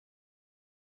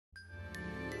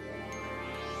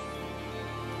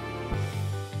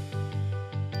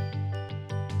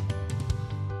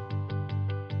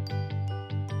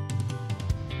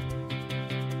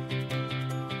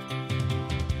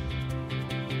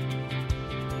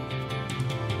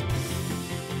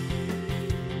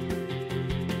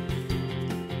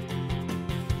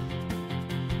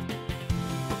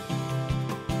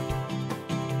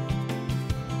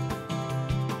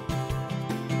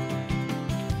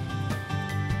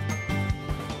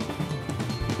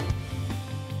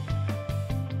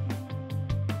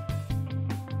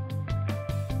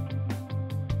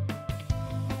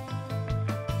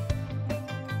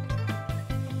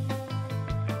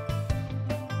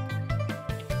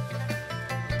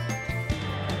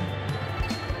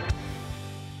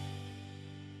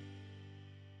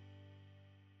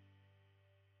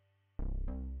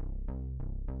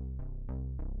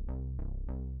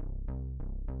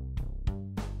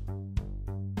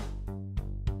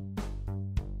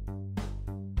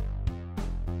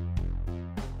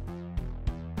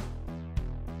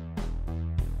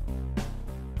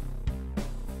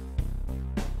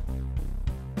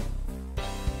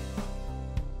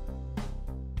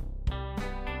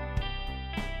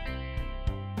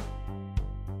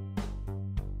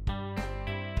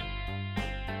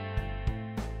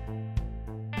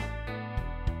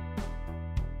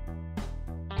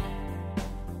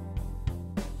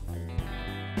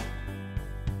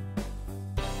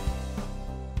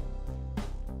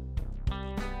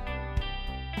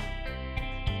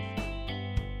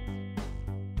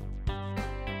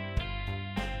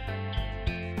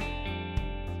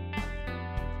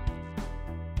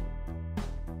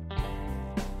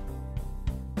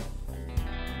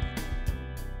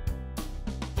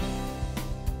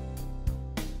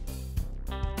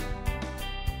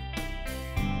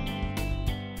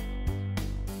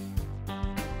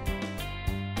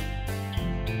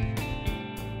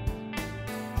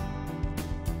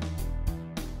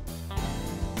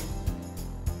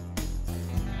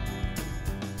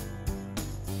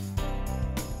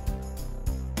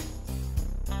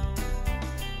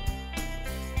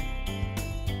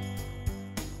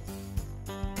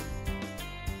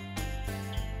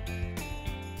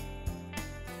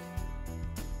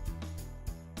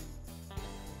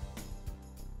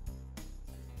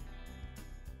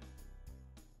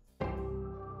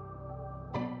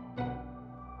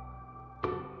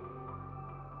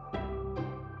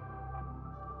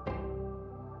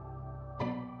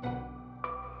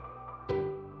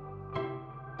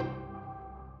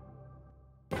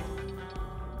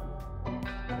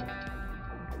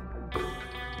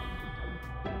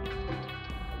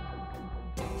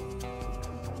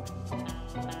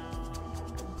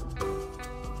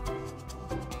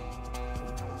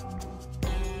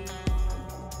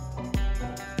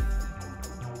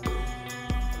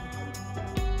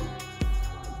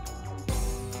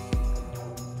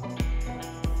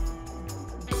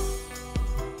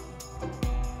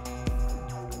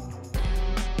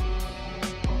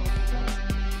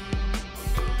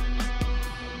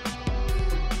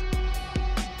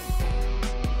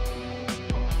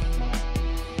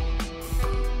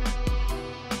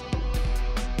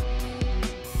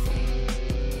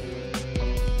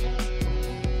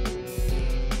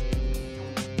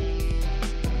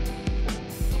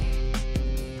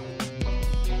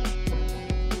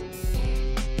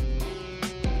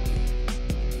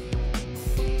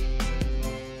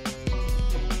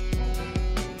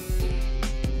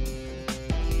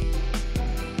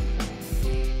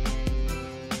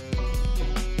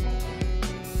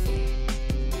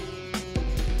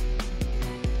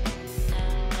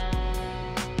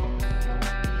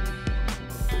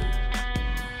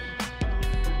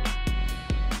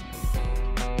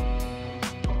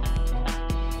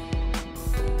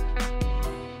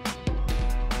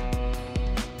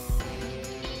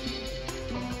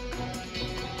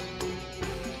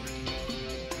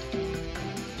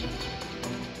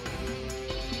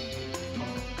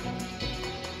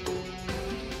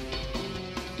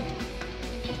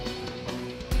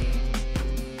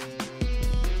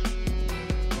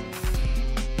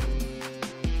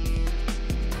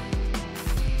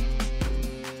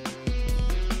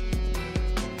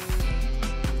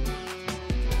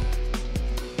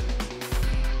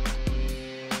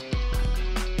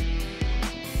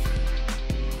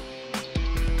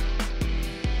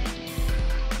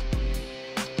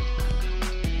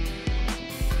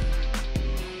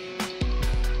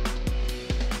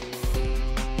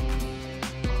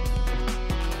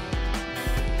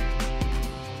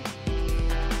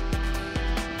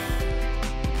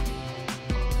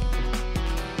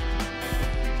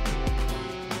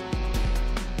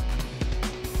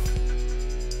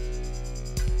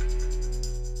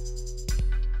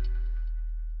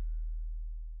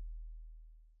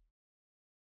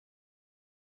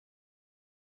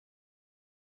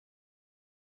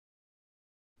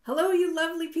Hello, you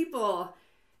lovely people.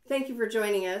 Thank you for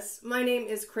joining us. My name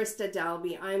is Krista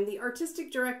Dalby. I'm the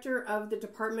Artistic Director of the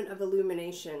Department of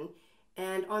Illumination.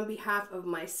 And on behalf of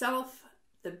myself,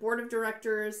 the Board of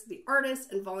Directors, the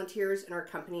artists and volunteers in our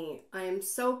company, I am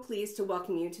so pleased to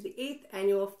welcome you to the 8th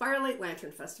Annual Firelight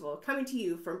Lantern Festival, coming to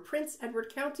you from Prince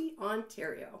Edward County,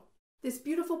 Ontario. This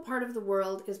beautiful part of the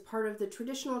world is part of the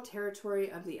traditional territory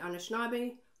of the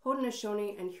Anishinaabe,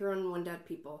 Haudenosaunee, and Huron-Wendat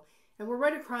people, and we're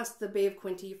right across the Bay of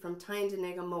Quinte from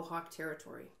Tyendinaga Mohawk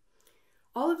territory.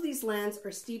 All of these lands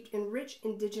are steeped in rich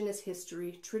Indigenous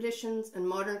history, traditions, and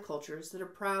modern cultures that are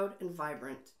proud and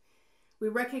vibrant. We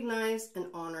recognize and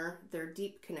honor their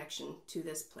deep connection to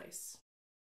this place.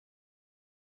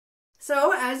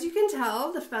 So, as you can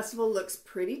tell, the festival looks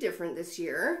pretty different this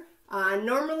year.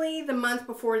 Normally, the month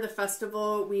before the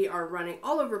festival, we are running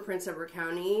all over Prince Edward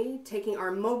County, taking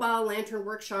our mobile lantern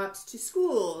workshops to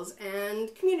schools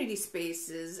and community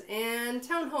spaces and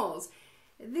town halls.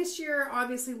 This year,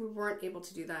 obviously, we weren't able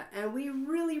to do that, and we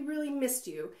really missed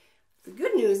you. The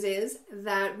good news is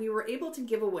that we were able to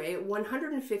give away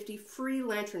 150 free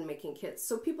lantern making kits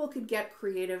so people could get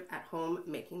creative at home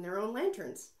making their own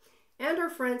lanterns. And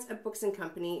our friends at Books &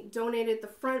 Company donated the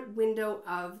front window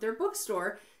of their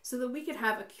bookstore so that we could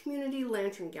have a community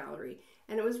lantern gallery.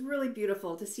 And it was really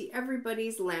beautiful to see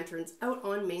everybody's lanterns out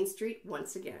on Main Street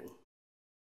once again.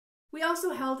 We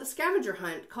also held a scavenger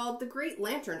hunt called the Great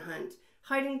Lantern Hunt,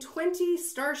 hiding 20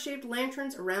 star-shaped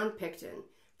lanterns around Picton.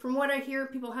 From what I hear,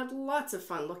 people had lots of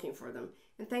fun looking for them,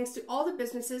 and thanks to all the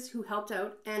businesses who helped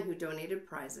out and who donated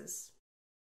prizes.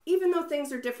 Even though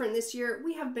things are different this year,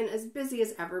 we have been as busy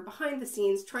as ever behind the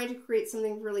scenes trying to create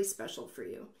something really special for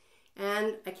you.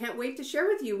 And I can't wait to share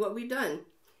with you what we've done.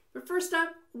 But first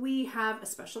up, we have a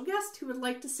special guest who would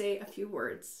like to say a few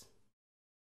words.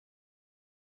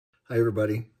 Hi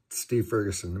everybody, it's Steve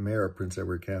Ferguson, the Mayor of Prince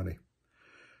Edward County.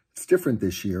 It's different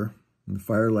this year, and the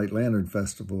Firelight Lantern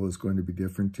Festival is going to be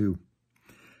different too.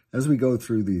 As we go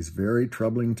through these very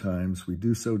troubling times, we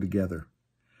do so together.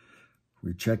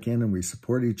 We check in and we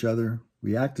support each other.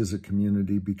 We act as a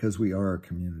community because we are a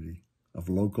community of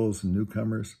locals and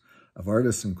newcomers, of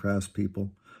artists and craftspeople,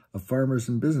 of farmers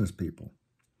and business people.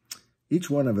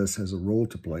 Each one of us has a role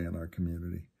to play in our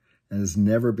community, and has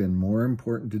never been more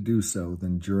important to do so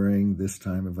than during this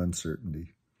time of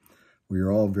uncertainty. We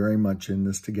are all very much in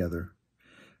this together,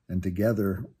 and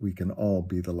together we can all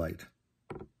be the light.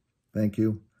 Thank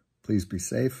you. Please be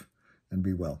safe and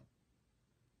be well.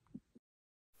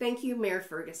 Thank you, Mayor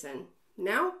Ferguson.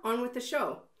 Now, on with the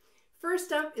show.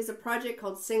 First up is a project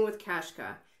called Sing with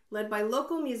Kashka, led by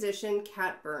local musician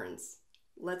Kat Burns.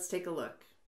 Let's take a look.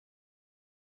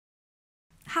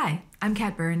 Hi, I'm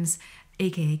Kat Burns,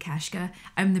 aka Kashka.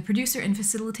 I'm the producer and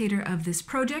facilitator of this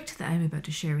project that I'm about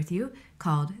to share with you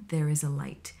called There Is a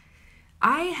Light.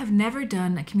 I have never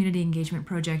done a community engagement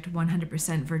project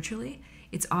 100% virtually.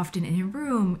 It's often in a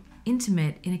room,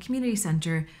 intimate, in a community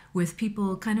center with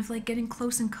people kind of like getting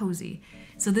close and cozy.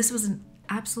 So this was an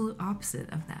absolute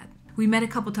opposite of that. We met a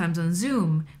couple times on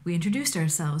Zoom, we introduced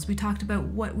ourselves, we talked about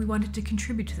what we wanted to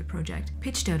contribute to the project,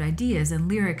 pitched out ideas and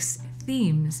lyrics,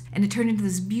 themes, and it turned into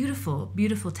this beautiful,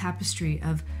 beautiful tapestry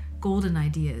of golden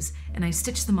ideas. And I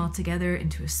stitched them all together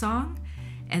into a song,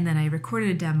 and then I recorded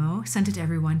a demo, sent it to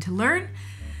everyone to learn,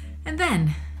 and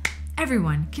then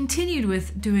everyone continued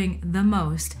with doing the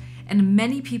most, and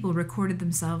many people recorded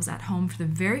themselves at home for the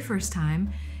very first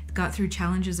time, got through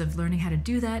challenges of learning how to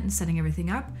do that and setting everything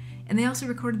up, and they also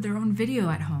recorded their own video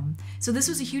at home. So this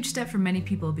was a huge step for many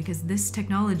people because this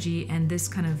technology and this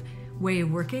kind of way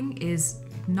of working is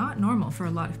not normal for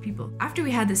a lot of people. After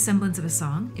we had this semblance of a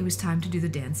song, it was time to do the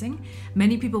dancing.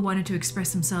 Many people wanted to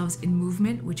express themselves in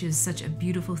movement, which is such a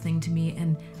beautiful thing to me,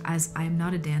 and as I am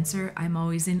not a dancer, I'm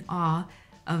always in awe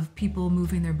of people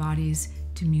moving their bodies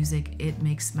to music. It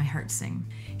makes my heart sing.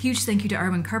 Huge thank you to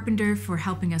Arwen Carpenter for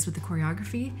helping us with the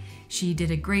choreography. She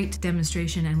did a great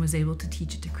demonstration and was able to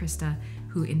teach it to Krista,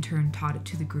 who in turn taught it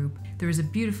to the group. There was a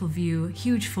beautiful view,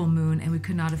 huge full moon, and we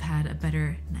could not have had a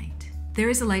better night. There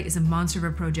Is a Light is a monster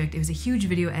of a project. It was a huge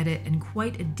video edit and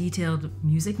quite a detailed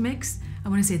music mix. I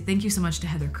want to say thank you so much to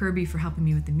Heather Kirby for helping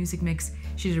me with the music mix.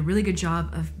 She did a really good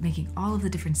job of making all of the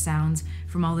different sounds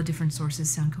from all the different sources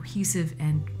sound cohesive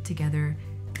and together.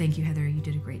 Thank you, Heather, you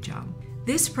did a great job.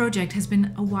 This project has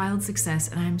been a wild success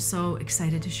and I'm so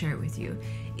excited to share it with you.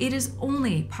 It is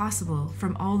only possible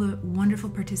from all the wonderful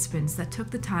participants that took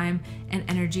the time and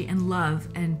energy and love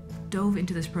and dove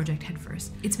into this project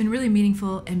headfirst. It's been really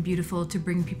meaningful and beautiful to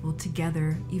bring people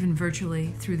together, even virtually,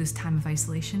 through this time of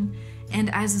isolation. And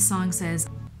as the song says,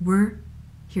 we're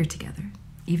here together,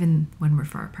 even when we're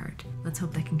far apart. Let's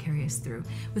hope that can carry us through.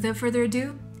 Without further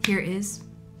ado, here is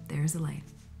There Is a Light.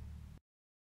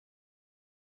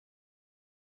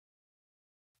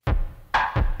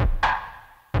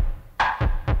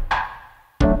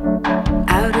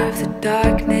 Out of the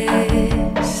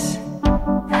darkness,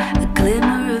 a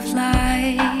glimmer of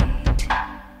light,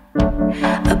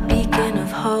 a beacon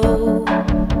of hope.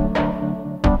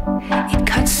 It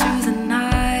cuts through the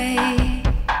night,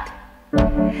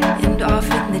 and off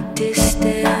in the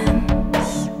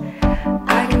distance,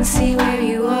 I can see where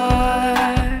you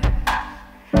are.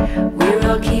 We're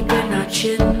all keeping our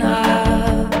chin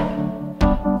up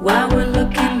while we're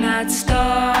looking at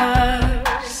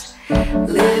stars.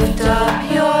 Lift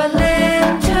up your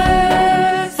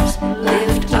lanterns,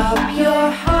 lift up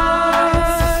your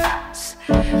hearts.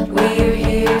 We're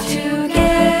here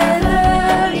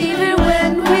together, even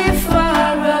when we're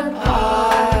far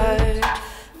apart.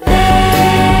 There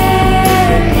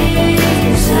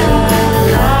is a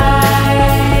light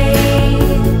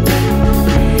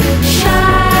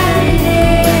shining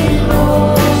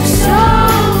oh so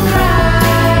bright,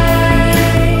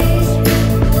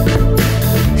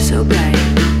 so bright.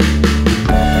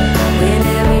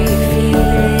 Whenever you're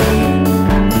feeling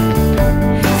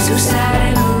so sad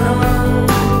and alone,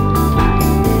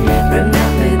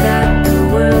 remember that the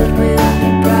world will be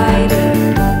brighter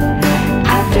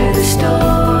after the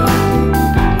storm.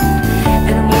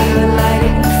 And we're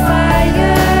lighting the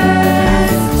fires,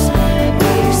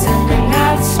 we're sending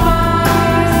out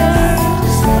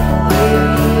sparks. We're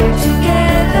here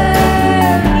together,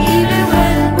 even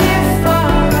when we're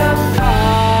far apart.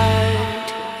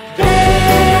 There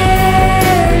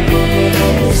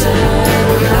is a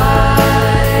light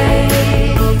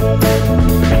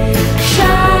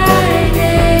shining oh so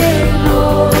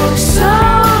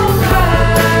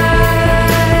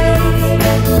bright.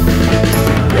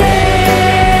 There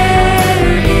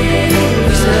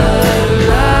is a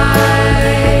light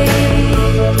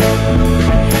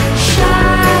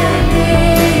shining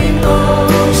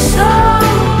oh so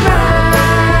bright.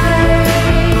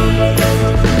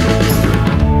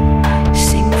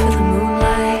 Sing for the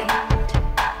moonlight,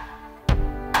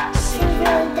 Sing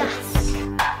for the dusk,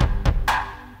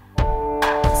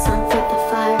 song for the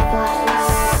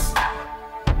fireflies.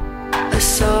 a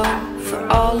song for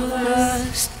all of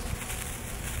us.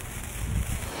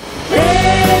 There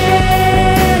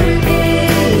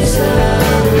is a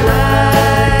light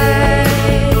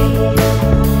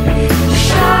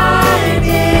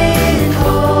shining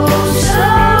oh so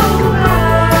bright.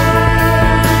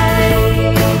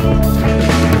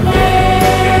 There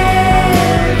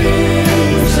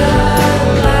is a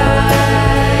light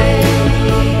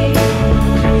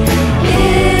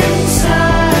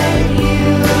inside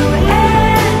you and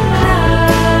I.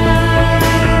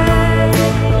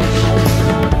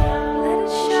 Let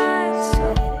it shine so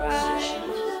bright.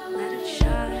 Let it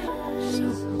shine so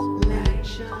bright.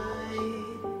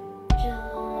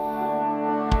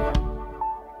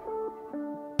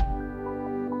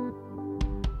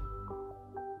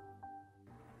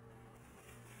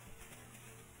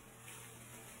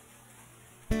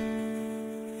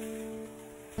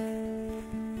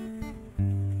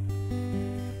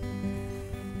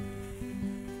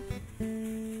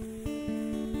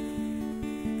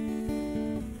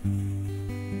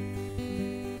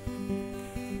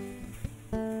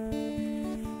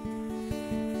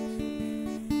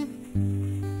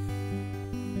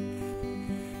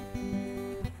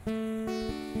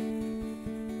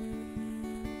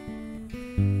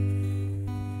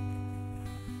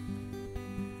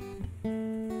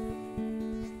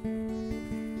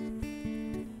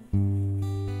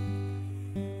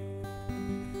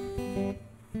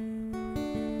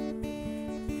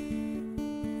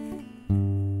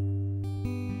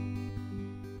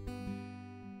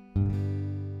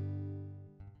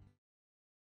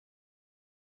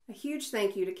 A huge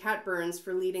thank you to Kat Burns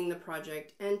for leading the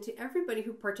project and to everybody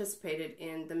who participated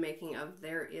in the making of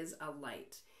There Is a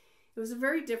Light. It was a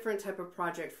very different type of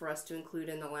project for us to include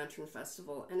in the Lantern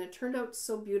Festival, and it turned out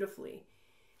so beautifully.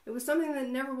 It was something that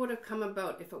never would have come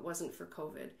about if it wasn't for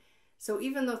COVID. So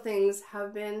even though things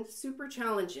have been super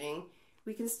challenging,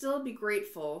 we can still be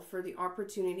grateful for the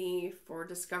opportunity for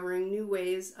discovering new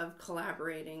ways of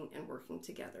collaborating and working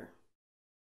together.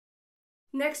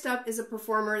 Next up is a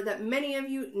performer that many of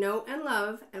you know and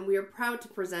love, and we are proud to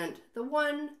present the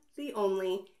one, the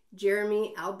only,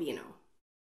 Jeremy Albino.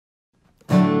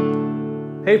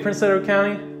 Hey Prince Edward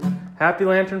County, happy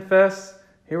Lantern Fest.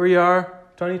 Here we are,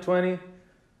 2020,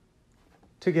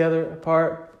 together,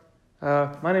 apart.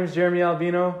 My name is Jeremy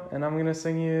Albino, and I'm going to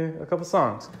sing you a couple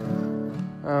songs.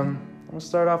 I'm going to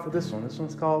start off with this one. This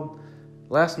one's called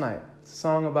Last Night. It's a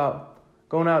song about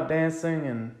going out dancing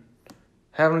and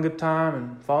having a good time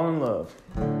and falling in love.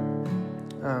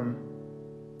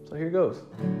 So here goes.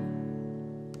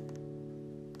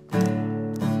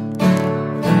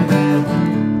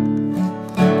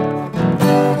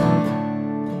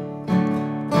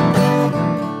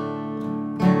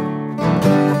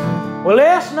 Well,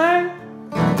 last night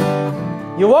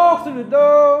you walked through the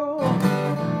door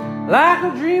like a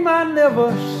dream I'd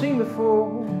never seen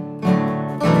before.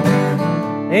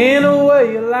 In the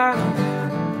way you light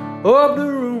up the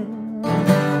room,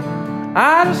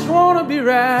 I just wanna be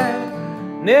right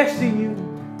next to you.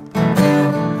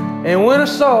 And when I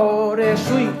saw that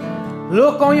sweet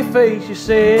look on your face, you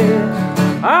said,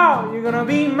 oh, you're gonna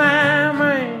be my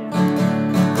man.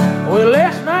 Well,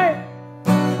 last night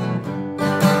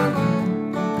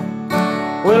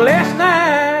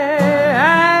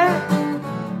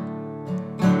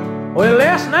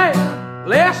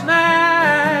last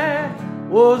night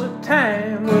was a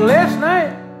time. Well, last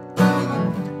night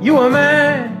you were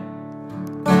mine.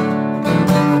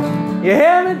 You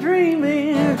had me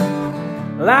dreaming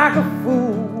like a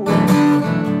fool.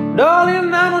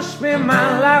 Darling, I'ma spend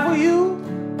my life with you.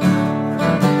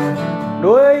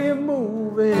 The way you're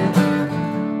moving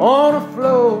on the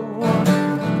floor,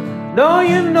 don't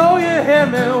you know you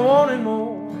had me wanting more?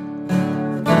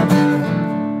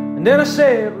 And then I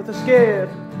said with a scared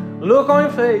look on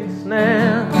your face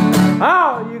now,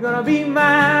 oh, you're gonna be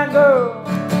my girl.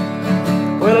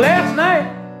 Well, last night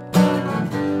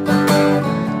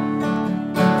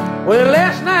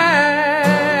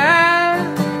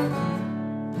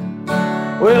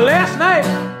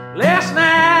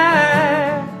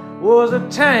was a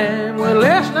time. Well,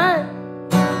 last night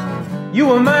you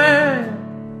were mine.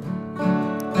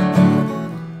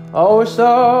 Always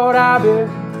thought I'd be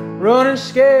running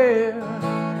scared,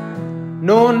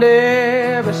 no one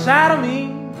there beside of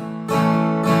me.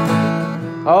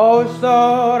 Always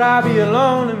thought I'd be a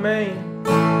lonely man,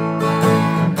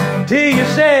 till you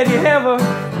said you ever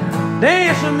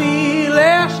danced with me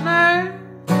last night.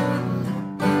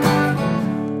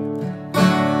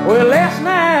 Well, last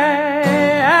night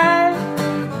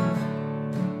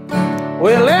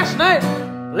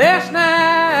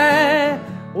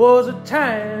was a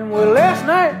time. Well, last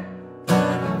night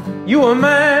you were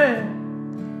mine.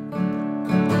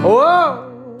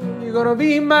 Oh, you're gonna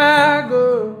be my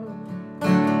girl.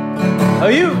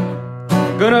 Are you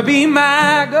gonna be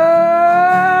my girl?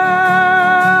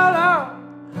 Oh,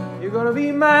 you're gonna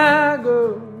be my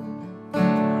girl.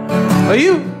 Are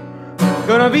you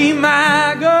gonna be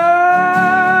my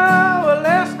girl? Well,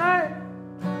 last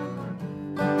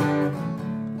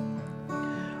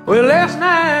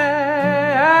night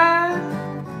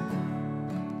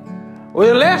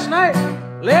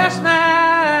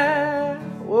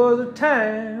was a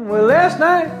time. Well, last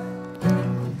night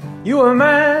you were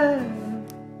mine.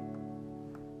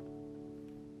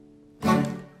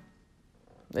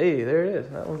 Hey, there it is.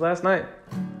 That was last night.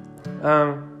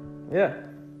 Yeah.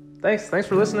 Thanks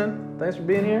for listening. Thanks for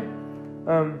being here.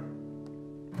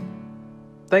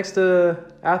 Thanks to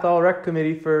Athol Rec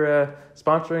Committee for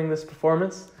sponsoring this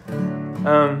performance.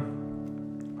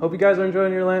 Hope you guys are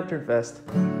enjoying your Lantern Fest.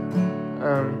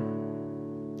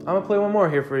 I'm gonna play one more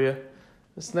here for you.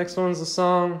 This next one's a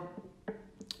song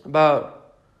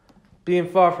about being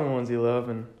far from the ones you love,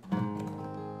 and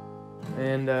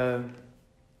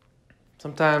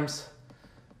sometimes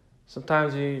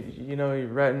you're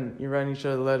writing each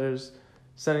other letters,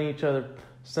 sending each other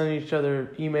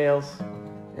emails,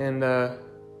 and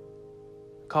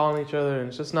calling each other, and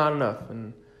it's just not enough.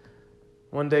 And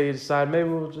one day you decide maybe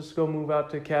we'll just go move out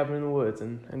to a cabin in the woods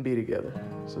and be together.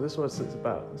 So this is what it's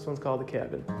about. This one's called The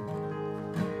Cabin.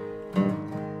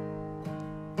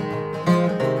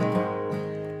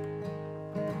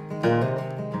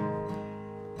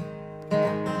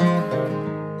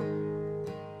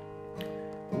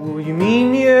 Will you meet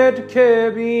me at the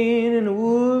cabin in the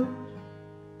woods?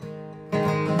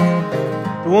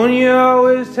 The one you're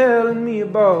always telling me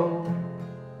about.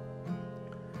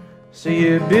 So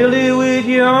you build it with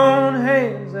your own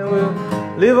hands and we'll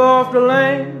live off the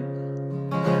land.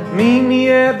 Meet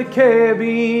me at the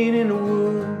cabin in the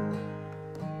woods.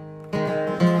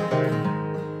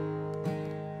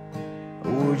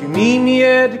 Would you meet me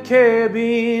at the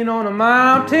cabin on a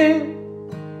mountain?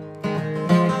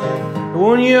 The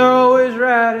one you're always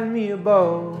writing me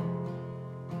about.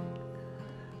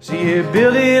 So you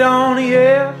build it on the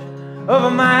edge of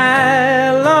a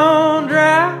mile-long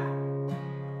drive.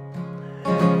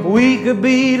 We could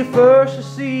be the first to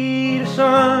see the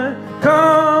sun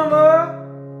come up.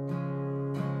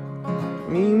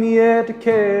 Meet me at the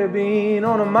cabin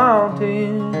on a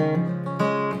mountain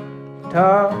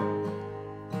top.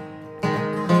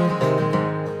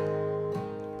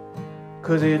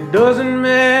 'cause it doesn't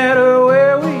matter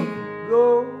where we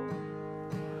go,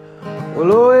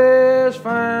 we'll always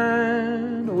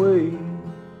find a way.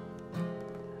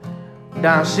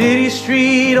 Down city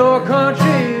street or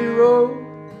country road,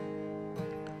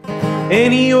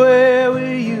 anywhere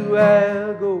with you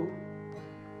I'll go.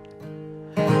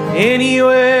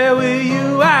 Anywhere with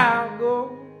you I'll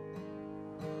go.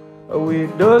 Oh,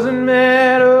 it doesn't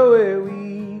matter where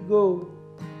we go.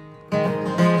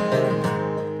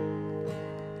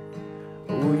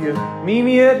 Will you meet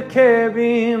me at the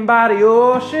cabin by the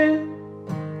ocean,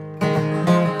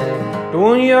 the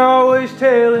one you're always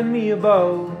telling me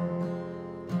about,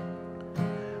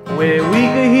 where we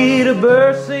could hear the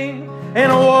birds sing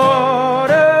and the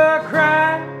water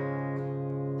cry,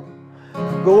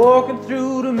 go walking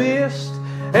through the mist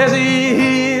as it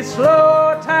hits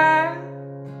slow tide.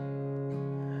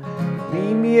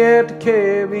 Meet me at the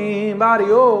cabin by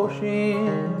the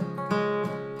ocean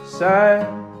side.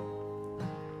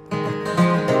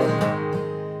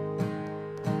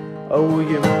 Oh, will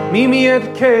you meet me at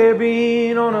the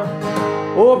cabin on an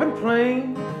open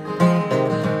plain,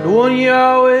 the one you're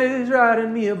always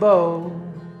writing me about,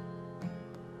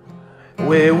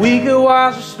 where we could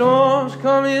watch the storms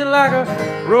coming like a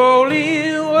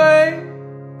rolling wave,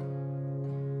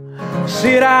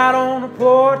 sit out on the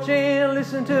porch and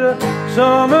listen to the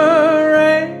summer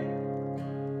rain.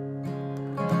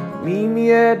 Meet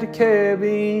me at the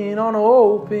cabin on an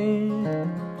open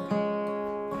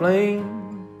plain,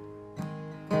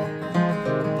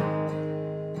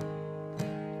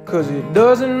 'cause it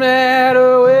doesn't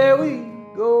matter where we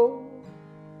go,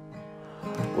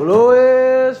 we'll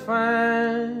always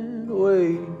find a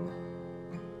way.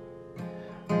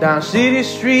 Down city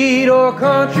street or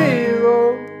country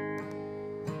road,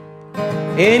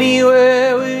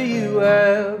 anywhere with you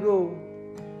I'll go.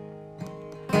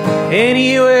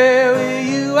 Anywhere with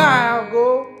you I'll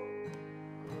go.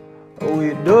 Oh,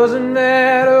 it doesn't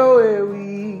matter where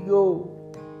we go.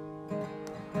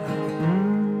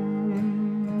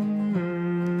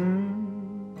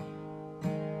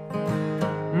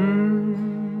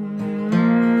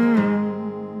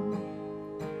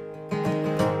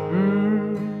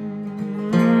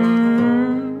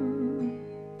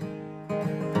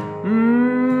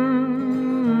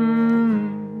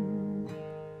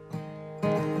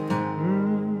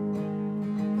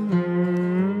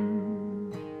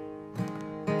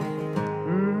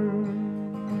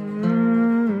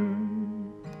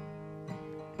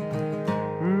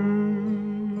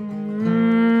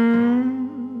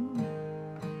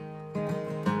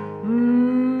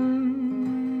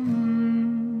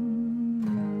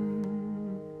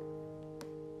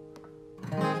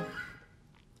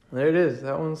 There it is.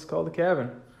 That one's called The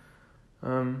Cabin.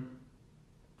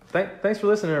 Thanks for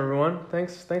listening, everyone.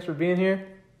 Thanks for being here.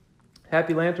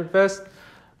 Happy Lantern Fest.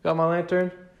 Got my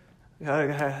lantern. I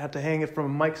had to hang it from a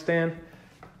mic stand.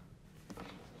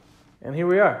 And here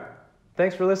we are.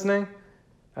 Thanks for listening.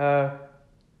 Happy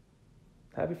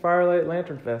Firelight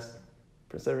Lantern Fest,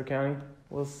 Prince Edward County.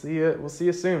 We'll see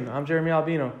you soon. I'm Jeremy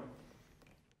Albino.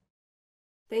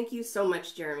 Thank you so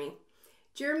much, Jeremy.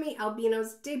 Jeremy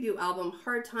Albino's debut album,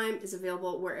 Hard Time, is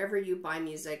available wherever you buy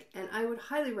music, and I would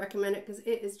highly recommend it because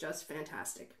it is just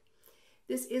fantastic.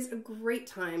 This is a great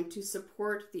time to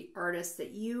support the artists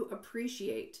that you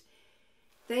appreciate.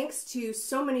 Thanks to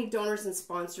so many donors and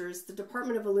sponsors, the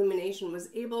Department of Illumination was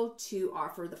able to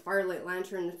offer the Firelight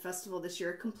Lantern Festival this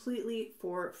year completely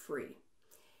for free.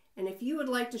 And if you would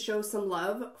like to show some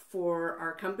love for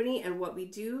our company and what we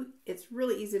do, it's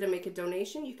really easy to make a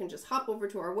donation. You can just hop over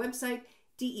to our website,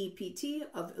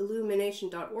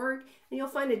 deptofillumination.org, and you'll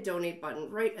find a donate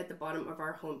button right at the bottom of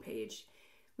our homepage.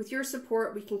 With your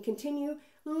support, we can continue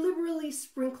liberally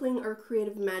sprinkling our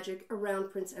creative magic around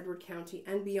Prince Edward County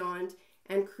and beyond,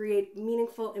 and create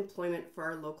meaningful employment for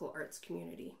our local arts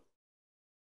community.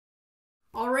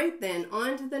 All right then,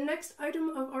 on to the next item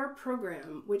of our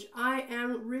program, which I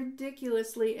am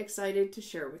ridiculously excited to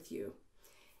share with you.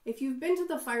 If you've been to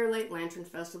the Firelight Lantern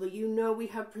Festival, you know we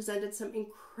have presented some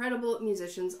incredible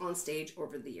musicians on stage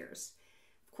over the years.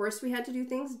 Of course, we had to do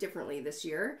things differently this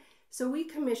year, so we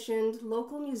commissioned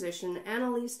local musician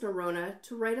Annalise Norona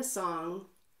to write a song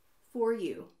for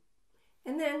you.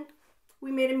 And then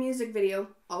we made a music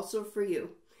video also for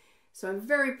you. So I'm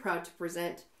very proud to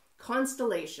present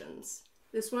Constellations.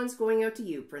 This one's going out to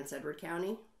you, Prince Edward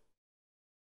County.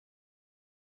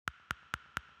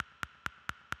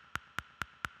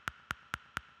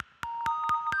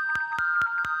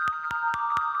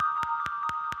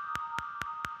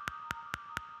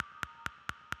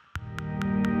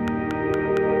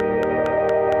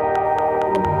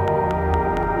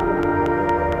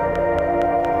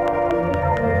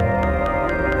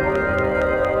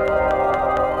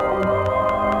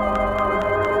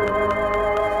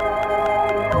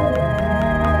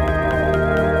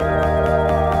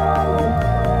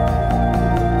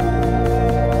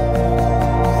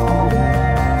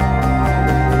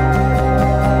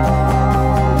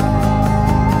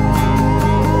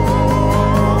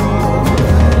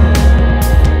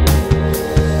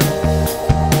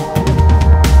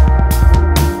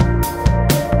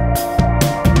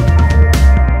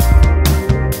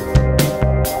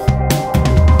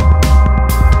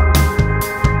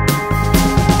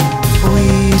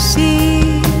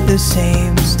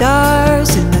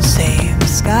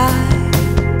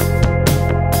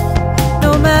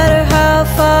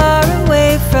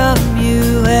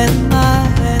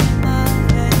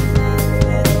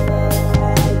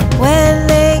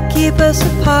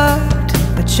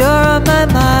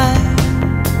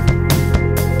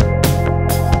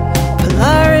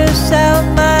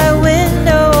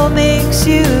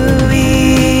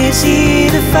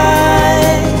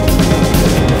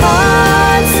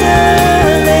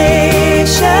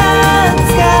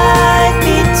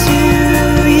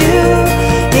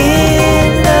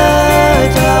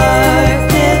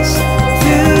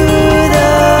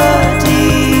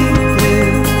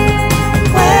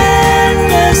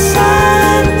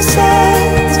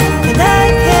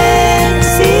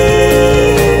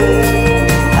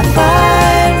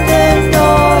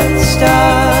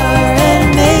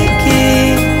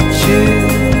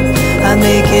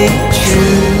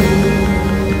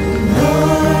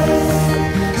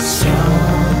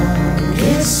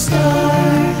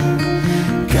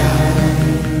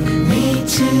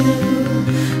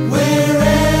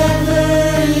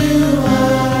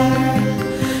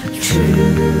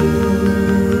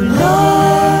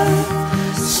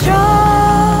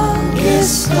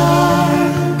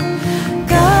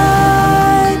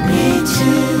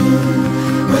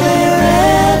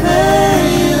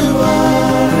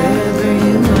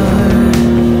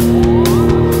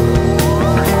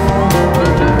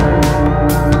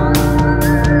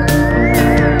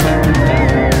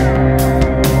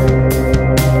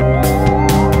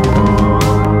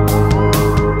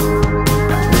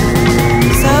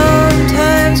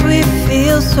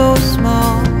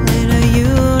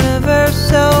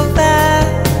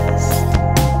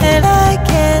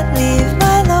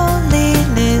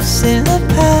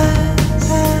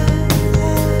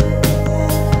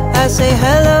 say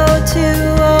hello to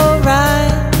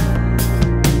Orion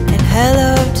and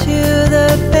hello to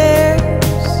the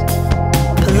bears.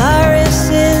 Polaris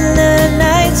in the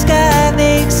night sky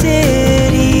makes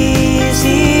it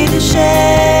easy to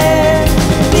share.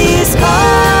 These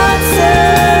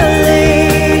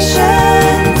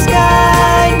constellations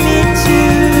guide me to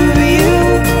you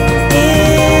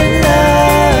in the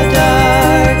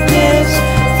darkness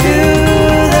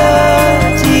through the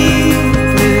deep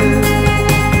blue.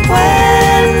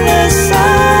 When the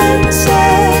sun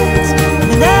sets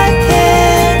and I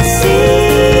can't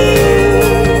see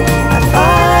you, I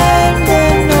find the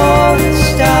North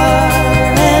Star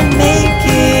and make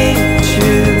it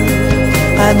true.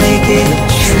 I make it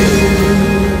true.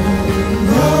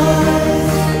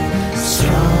 North,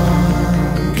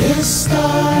 strongest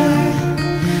star,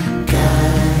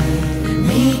 guide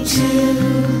me to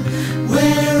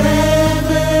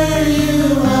wherever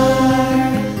you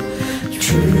are.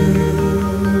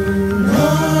 True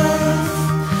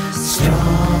North,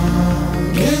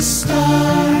 strongest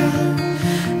star,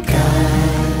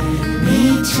 guide me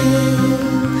to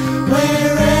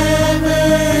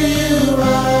wherever you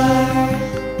are.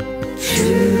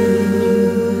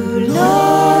 True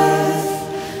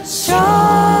North,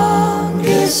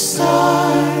 strongest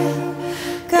star,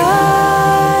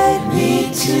 guide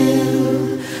me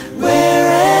to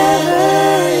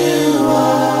wherever you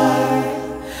are.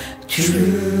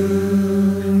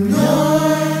 True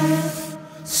North,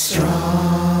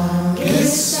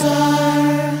 strongest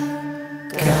star,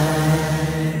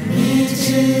 guide me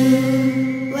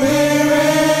to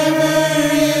wherever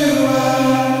you are.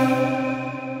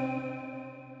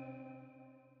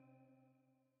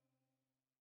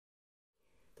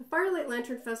 The Firelight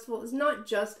Lantern Festival is not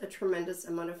just a tremendous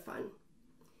amount of fun.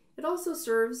 It also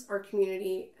serves our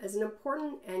community as an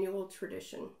important annual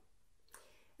tradition.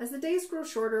 As the days grow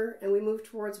shorter and we move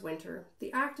towards winter,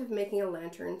 the act of making a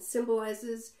lantern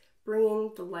symbolizes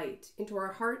bringing the light into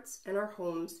our hearts and our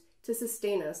homes to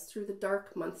sustain us through the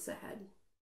dark months ahead.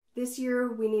 This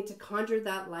year, we need to conjure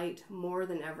that light more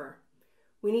than ever.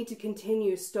 We need to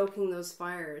continue stoking those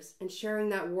fires and sharing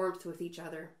that warmth with each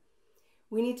other.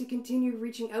 We need to continue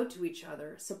reaching out to each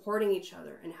other, supporting each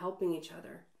other, and helping each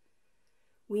other.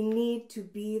 We need to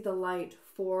be the light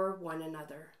for one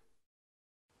another.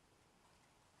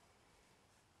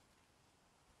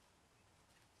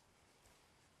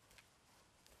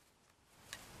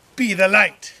 Be the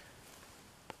light.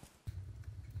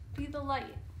 Be the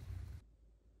light.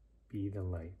 Be the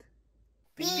light.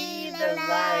 Be the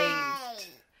light.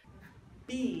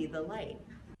 Be the light.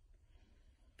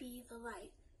 Be the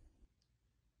light.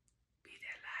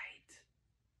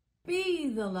 Be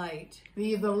the light.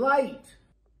 Be the light. Be the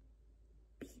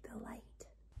light.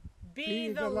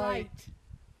 Be the light. Be the light.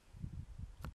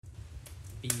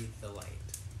 Be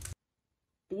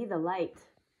the light.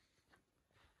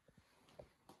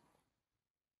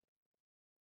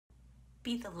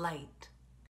 Be the light.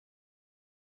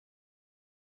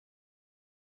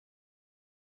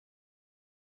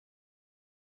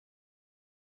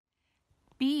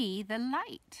 Be the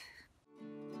light.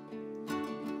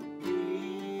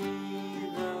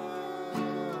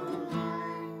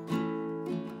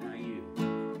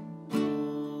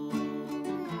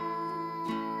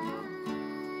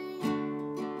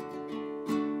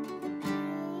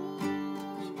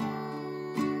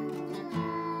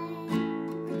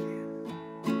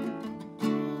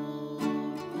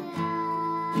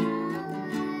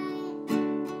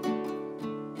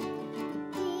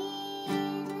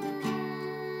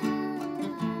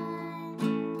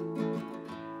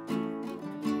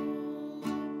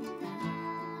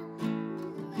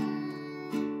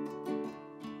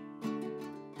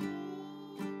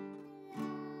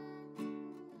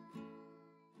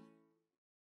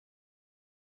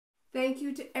 Thank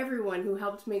you to everyone who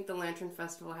helped make the Lantern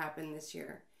Festival happen this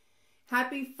year.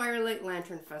 Happy Firelight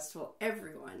Lantern Festival,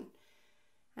 everyone.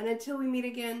 And until we meet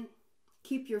again,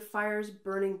 keep your fires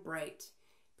burning bright,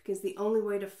 because the only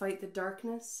way to fight the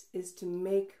darkness is to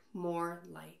make more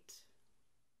light.